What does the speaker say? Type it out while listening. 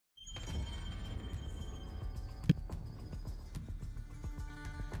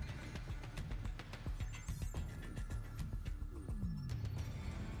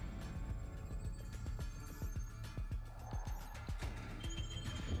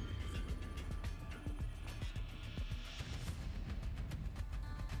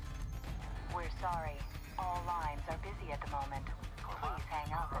We're sorry. All lines are busy at the moment. Please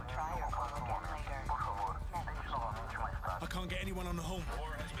hang up and try your call again later. I can't get anyone on the home.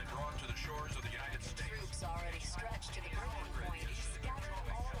 War has been brought to the shores of the United States. Troops already stretched to the breaking point, scattered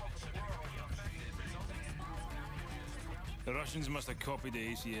all over the world. The Russians must have copied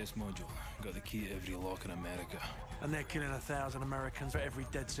the ACS module. Got the key to every lock in America. And they're killing 1,000 Americans for every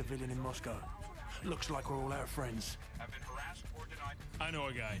dead civilian in Moscow. Looks like we're all out of friends. Have been harassed or denied. I know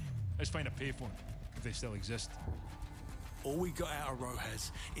a guy. Let's find a payphone, if they still exist. All we got out of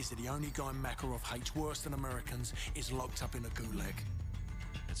Rojas is that the only guy Makarov hates worse than Americans is locked up in a gulag.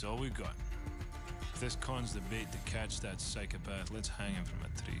 That's all we've got. If this con's the bait to catch that psychopath, let's hang him from a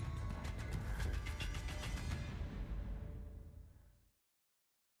tree.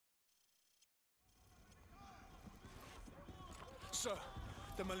 Sir,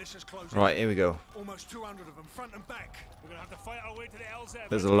 the militia's closing. Right, here we go. Almost 200 of them, front and back. We're gonna have to fight our way to the LZ.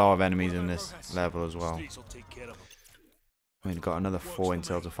 There's a lot of enemies in this level as well. Streets will take care of them. I mean, got another 4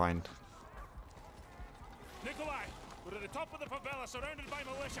 intel to find. Nikolai, we're at the top of the favela, surrounded by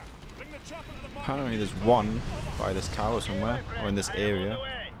militia. Bring the chopper to the market. Apparently there's one by this tower somewhere, or in this area.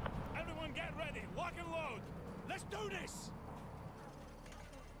 Everyone get ready, lock and load. Let's do this.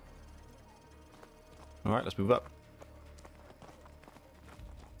 Alright, let's move up.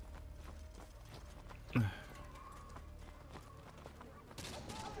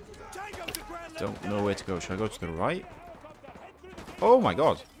 Don't know where to go. Should I go to the right? Oh my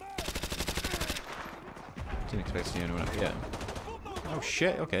god. Didn't expect to see anyone up here. Oh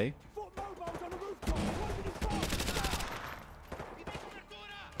shit, okay.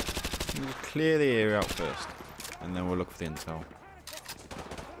 We'll clear the area out first, and then we'll look for the intel.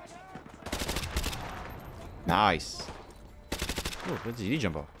 Nice. Oh, where did he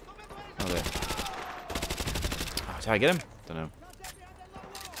jump off? Oh, there. Oh, did I get him? Don't know.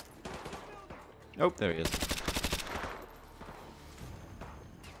 Oh, there he is.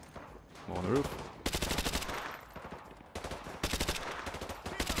 More on the roof.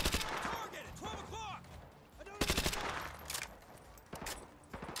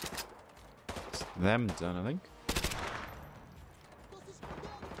 It's them done, I think.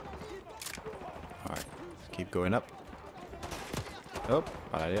 Alright, keep going up. Oh,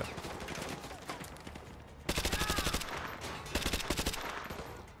 bad idea.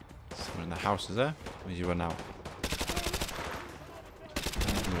 Someone in the house is there. Where's you run out?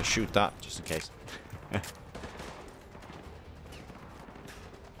 I'm gonna shoot that just in case.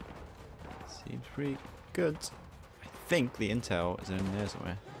 Seems pretty good. I think the intel is in there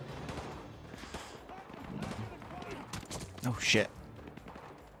somewhere. Oh shit.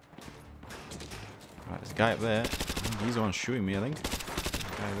 Right, there's a guy up there. He's the one shooting me, I think.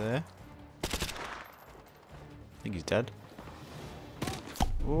 Guy there. I think he's dead.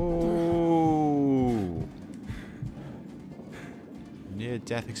 Ooh. Near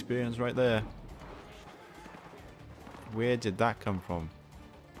death experience right there. Where did that come from?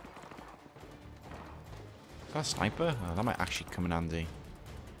 Is that a sniper? Oh, that might actually come in handy.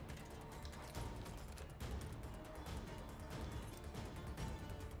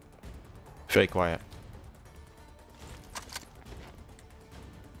 Very quiet.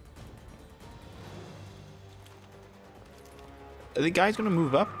 Are the guys gonna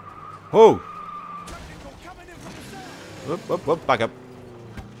move up? Oh! Whoop, back up.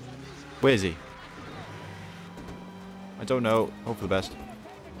 Where is he? I don't know. Hope for the best.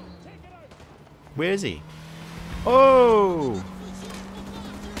 Where is he? Oh!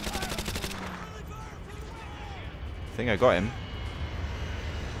 I think I got him.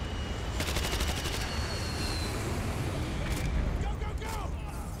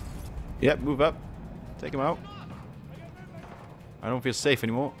 Yep, move up. Take him out. I don't feel safe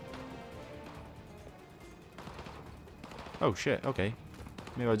anymore. Oh shit, okay.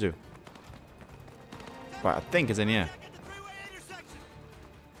 Maybe I do. Right, I think it's in here.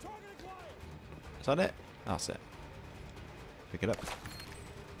 Is that it? That's it. Pick it up.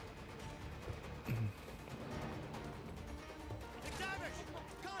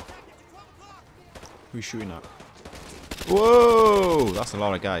 Who's shooting at? Whoa! That's a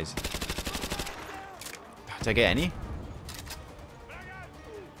lot of guys. Did I get any?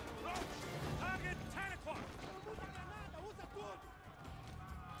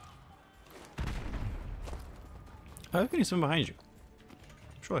 I think there's someone behind you.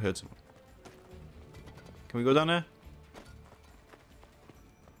 I'm sure I heard someone. Can we go down there?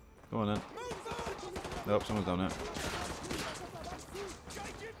 Go on then. Nope, someone's down there.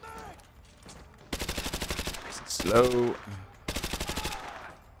 Nice and slow.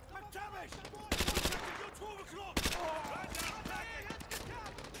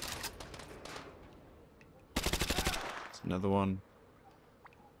 Another one.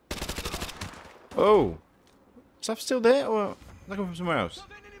 Oh! Is that still there, or is that coming from somewhere else?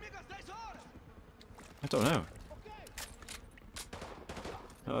 I don't know.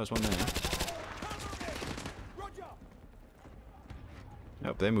 Oh, there's one there.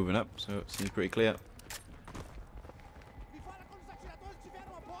 Nope, they're moving up, so it seems pretty clear.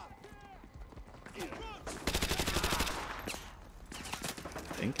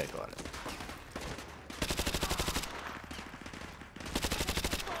 I think I got it.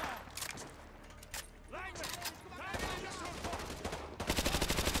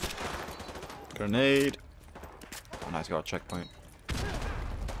 Grenade. Oh, nice, got a checkpoint.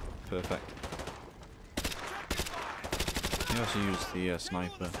 Perfect. You also use the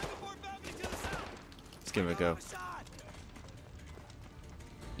sniper. Let's give it a go.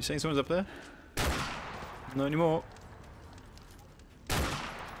 You saying someone's up there? Not anymore.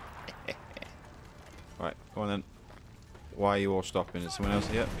 Right, go on then. Why are you all stopping? Is someone else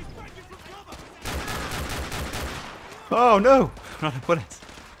here? Oh no! Run a bullet.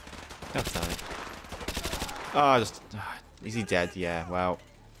 God damn it. Oh, just. Is he dead? Yeah, well.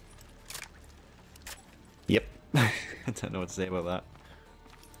 Yep. I don't know what to say about that.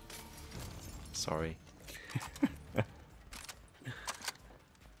 Sorry. There's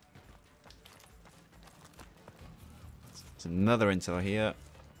another intel here.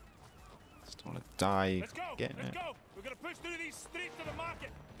 Just want to die. Getting it. Go. We're gonna push through these streets to the market.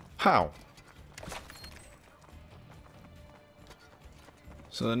 How?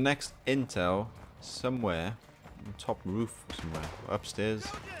 So the next intel somewhere on the top roof or somewhere. Upstairs.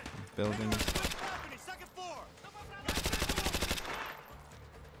 Buildings.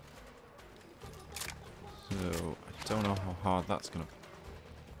 So I don't know how hard that's gonna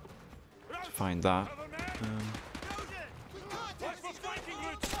find that.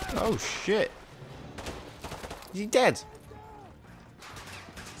 Oh shit! Is he dead?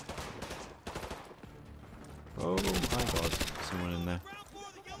 Oh my god! Someone in there.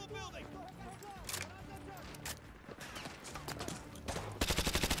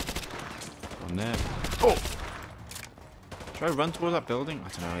 On there. Oh! Should I run towards that building? I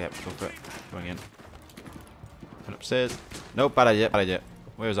don't know. Yep, go for it. Going in. Went upstairs. Nope, bad idea, bad idea.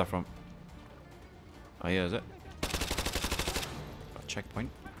 Where is that from? Oh, here is it. Got a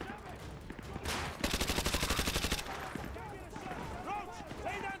checkpoint.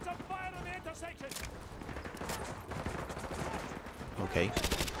 Okay.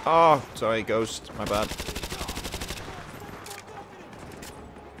 Oh, sorry, ghost. My bad.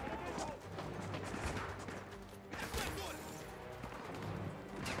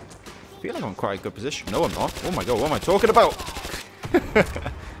 I feel like I'm in quite a good position. No, I'm not. Oh my god, what am I talking about?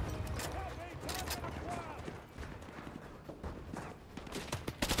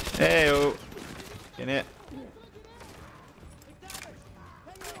 Hey-oh. Get it.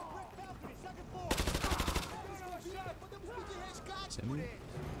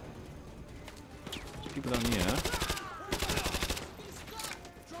 There's people down here.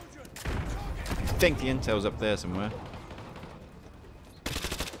 I think the intel's up there somewhere.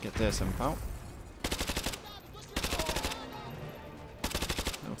 Get there somehow.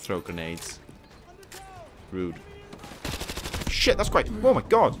 Don't throw grenades. Rude. Shit, that's quite. Oh my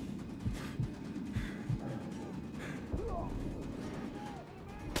god.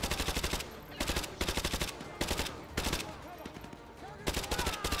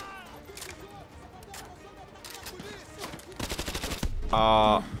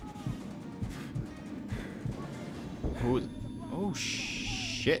 Who? Oh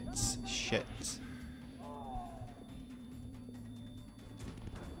shit! Shit! Is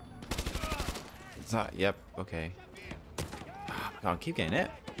that? Yep. Okay. I'll keep getting it.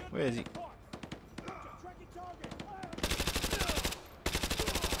 Where is he?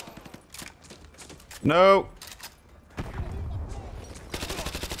 No.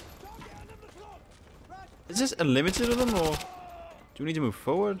 Is this unlimited of them, or do we need to move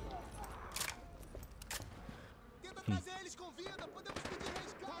forward?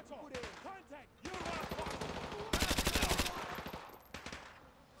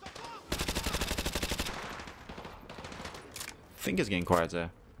 I think it's getting quieter.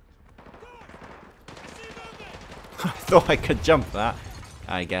 I thought I could jump that.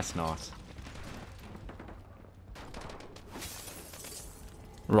 I guess not.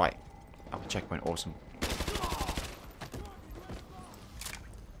 Right. Up a checkpoint. Awesome.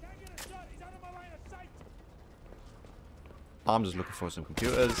 I'm just looking for some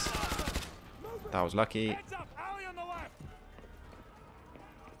computers. That was lucky.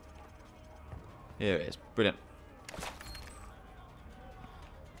 Here it is. Brilliant.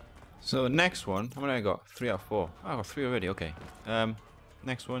 So the next one, how many I got? 3 out of 4. Oh, I got 3 already, okay.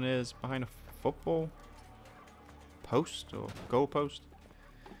 Next one is behind a football post or goal post.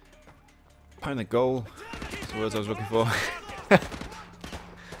 Behind the goal. That's the words I was looking for.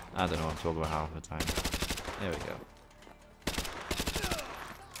 I don't know what I'm talking about half the time. There we go.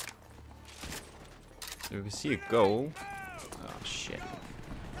 So we can see a goal. Oh shit.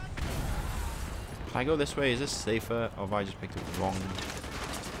 Can I go this way? Is this safer? Or have I just picked it wrong?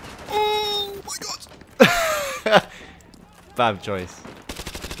 Oh my god! Bad choice.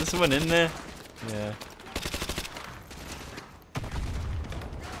 Is there someone in there? Yeah.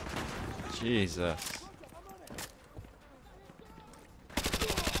 Jesus.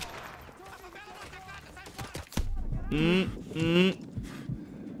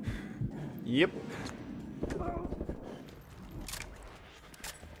 Yep.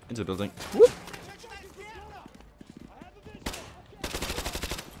 Into the building. Whoop.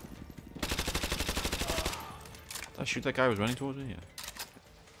 Did I shoot that guy who was running towards me? Yeah.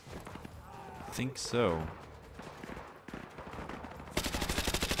 I think so.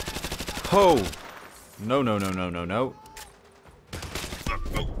 Oh! No, no, no, no, no, no.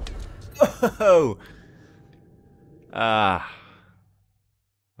 Oh! Ah.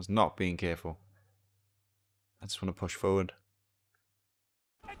 I was not being careful. I just want to push forward.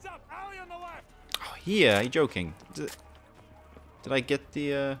 Heads up, alley on the left. Oh, here? Are you joking? Did I get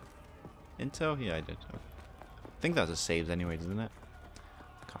the intel? Yeah, I did. I think that's a saves anyway, isn't it?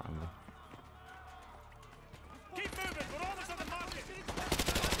 I can't remember. Keep moving, we're almost at the market.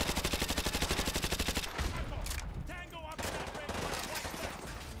 Tango up in that ring.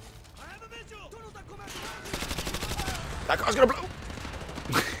 I have a visual. That car's gonna blow!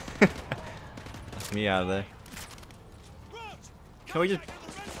 That's me out of there. Can we just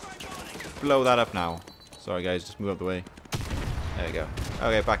blow that up now? Sorry guys, just move out the way. There we go.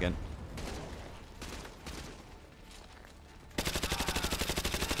 Okay, back in.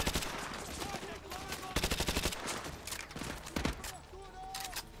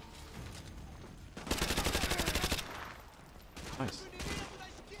 Nice.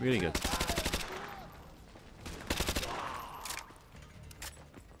 Really good.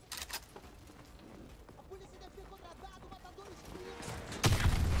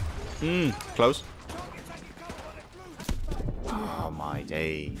 Close. Oh my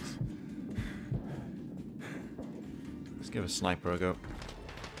days. Let's give a sniper a go.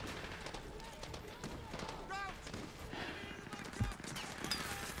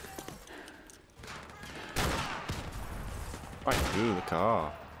 Right through the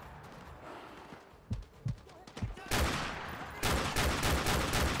car.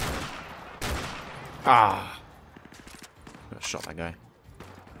 Ah! I shot that guy.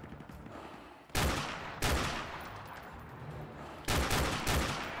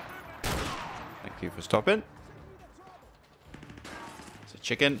 Thank you for stopping. It's a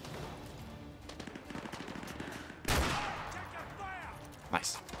chicken.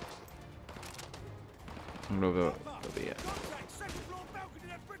 Nice. I'm gonna go over here.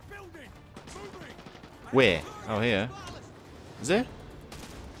 Where? Oh, here. Is it?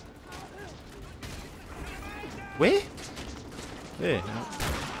 Where? There. No.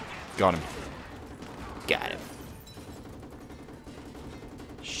 Got him. Got him.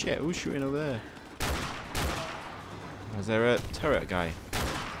 Shit, who's shooting over there? Is there a turret guy?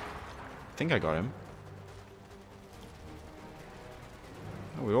 I think I got him.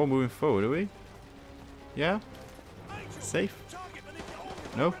 Oh, we're all moving forward, are we? Yeah? Safe?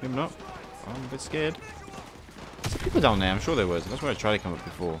 No, I'm not. I'm a bit scared. There's people down there, I'm sure there was. That's where I tried to come up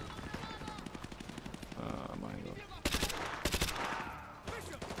before. Oh my god.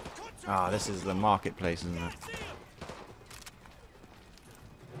 Ah, this is the marketplace, isn't it?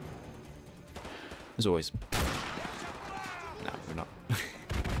 As always. No, we're not.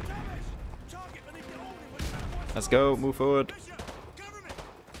 Let's go, move forward.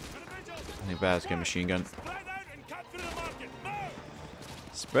 I think Bear's got a machine gun.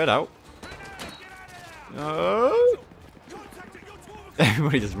 Spread out. Oh!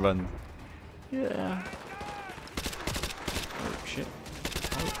 Everybody just runs. Yeah. Oh shit.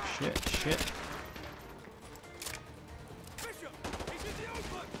 Oh shit, shit.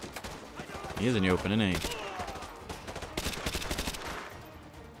 He is in the open, isn't he?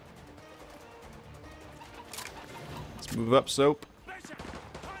 Let's move up, Soap.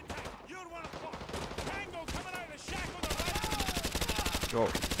 Go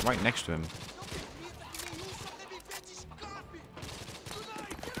right next to him.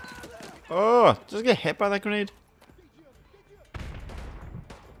 Oh, just get hit by that grenade.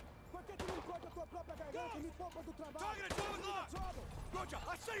 Target at 12 o'clock! Roger,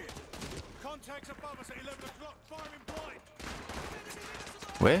 I see it! Contacts above us at 11 o'clock, firing blind!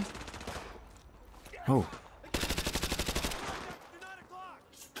 Where? Oh. 9 o'clock!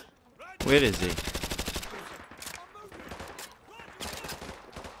 Where is he?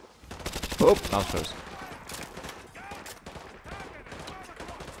 Oh, that was close.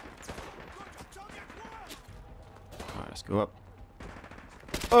 Alright, let's go up.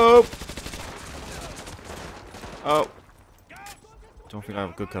 Oh! Oh! Don't think I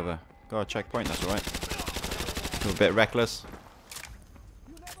have good cover. Got a checkpoint, that's alright. A little bit reckless.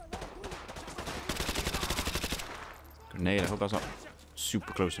 Grenade, I hope that's not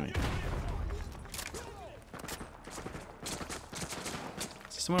super close to me. Is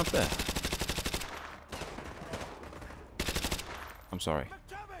there someone up there? I'm sorry.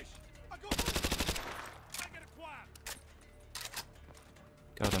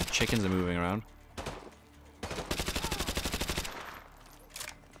 God, them chickens are moving around.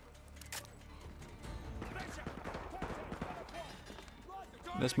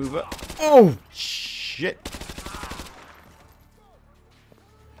 Let's move up. Oh, shit.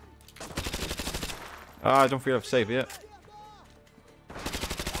 I don't feel safe yet.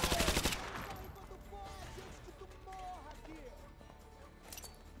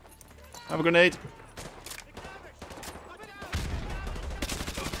 Have a grenade.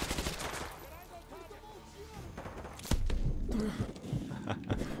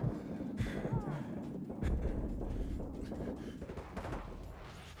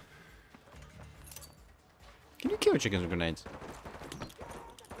 Can you kill chickens with grenades?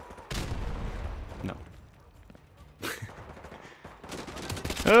 No.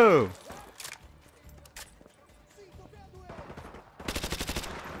 Oh!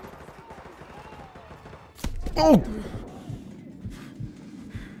 Oh!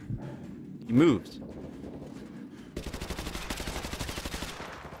 He moved.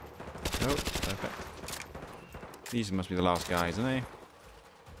 Oh, perfect. These must be the last guys, aren't they?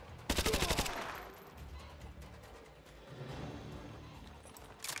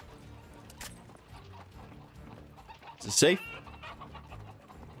 Is it safe?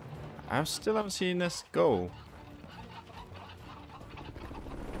 I still haven't seen this goal.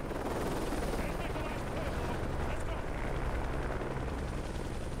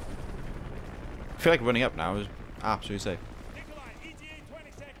 I feel like running up now is absolutely safe.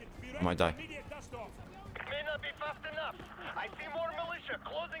 I might die.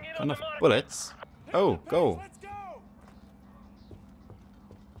 Enough bullets? Oh, go.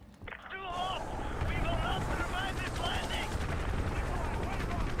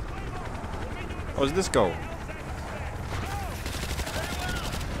 Oh, is this goal?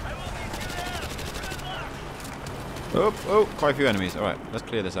 Oh, oh, quite a few enemies. Alright, let's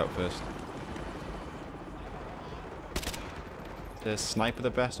clear this out first. Is sniper the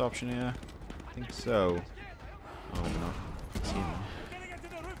best option here? I think so. Oh no. See them.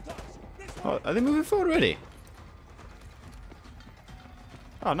 Oh, are they moving forward already?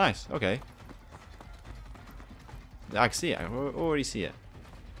 Oh, nice. Okay. I can see it. I already see it.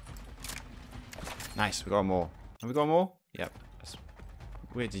 Nice. We got more. Have we got more? Yep.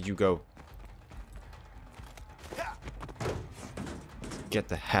 Where did you go? Get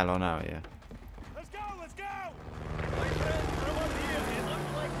the hell on out of here. Let's go, let's go!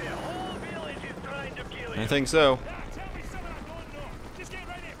 I think so.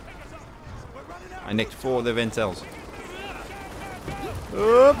 I nicked 4 of the intels.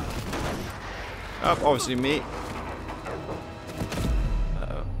 Up. Up, obviously me.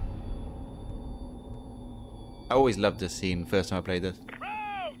 Uh-oh. I always loved this scene first time I played this.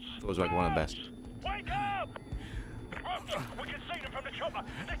 It was like one of the best. Wake up! We can see them from the chopper.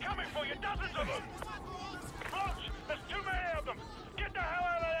 They're coming for you, dozens of them. Roach, there's too many of them. Get the hell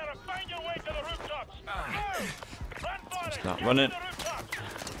out of there and find your way to the rooftops. Go! Run for it. Start running.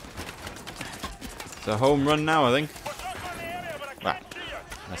 It's a home run now, I think. Ah,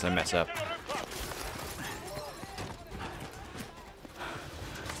 unless I mess up.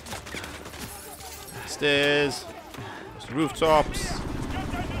 Stairs. Rooftops.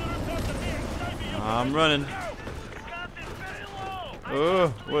 I'm running. Oh,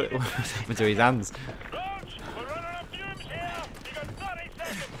 what happened to his hands? What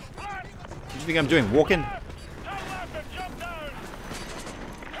do you think I'm doing? Walking?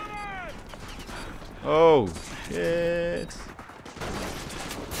 Oh, shit.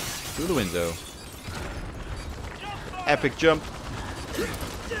 Through the window. Epic jump.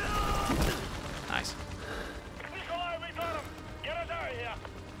 Nice.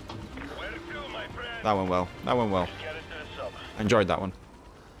 That went well. That went well. Enjoyed that one.